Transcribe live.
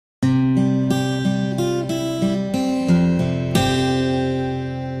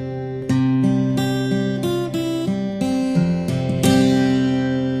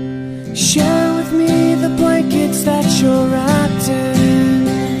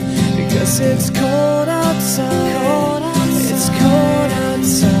it's cold outside. It's cold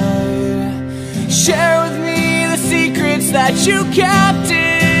outside. Share with me the secrets that you kept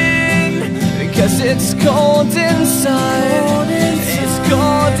in, because it's cold inside. It's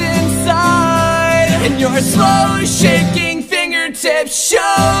cold inside. And your slow shaking fingertips show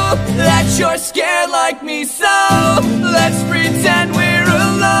that you're scared like me. So let's pretend we're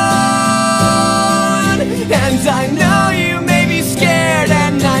alone. And I know you may be scared,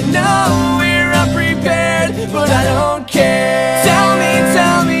 and I know we're unprepared, but I don't care.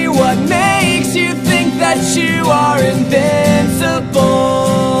 Tell me what makes you think that you are invincible.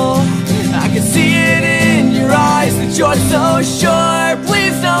 I can see it in your eyes that you're so sure.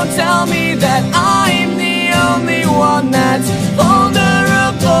 Please don't tell me that I'm the only one that's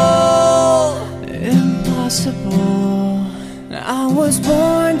vulnerable. Impossible. I was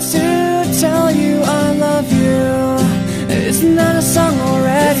born to tell you I love you. Isn't that a song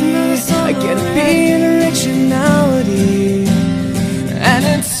already? I get to be an originality. And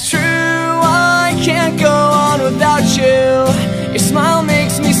it's true, I can't go on without you. Your smile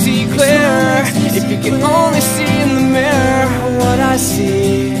makes me see clearer. If you can only see in the mirror what I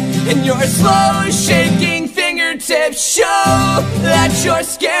see. And your slow shaking fingertips show that you're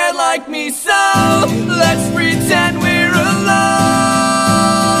scared like me. So let's pretend we're alone.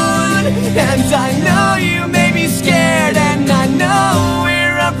 And I know you may be scared, and I know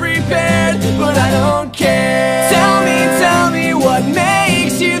we're unprepared, but I don't care. Tell me what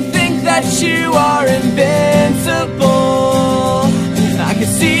makes you think that you are invincible. I can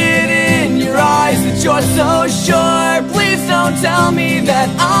see it in your eyes that you're so sure. Please don't tell me that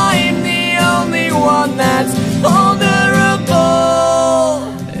I'm the only one that's vulnerable.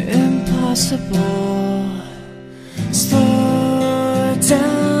 Impossible. Slow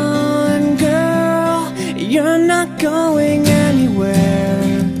down, girl. You're not going anywhere.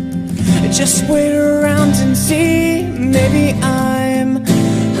 Just wait around and see. Maybe I'm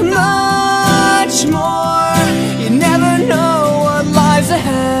much more. You never know what lies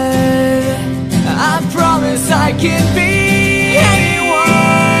ahead. I promise I can be anyone.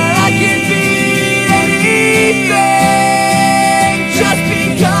 I can be anything. Just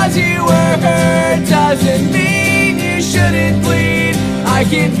because you were hurt doesn't mean you shouldn't bleed. I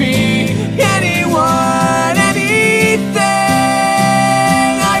can be anyone, anything.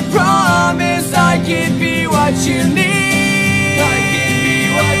 I promise I can be what you need.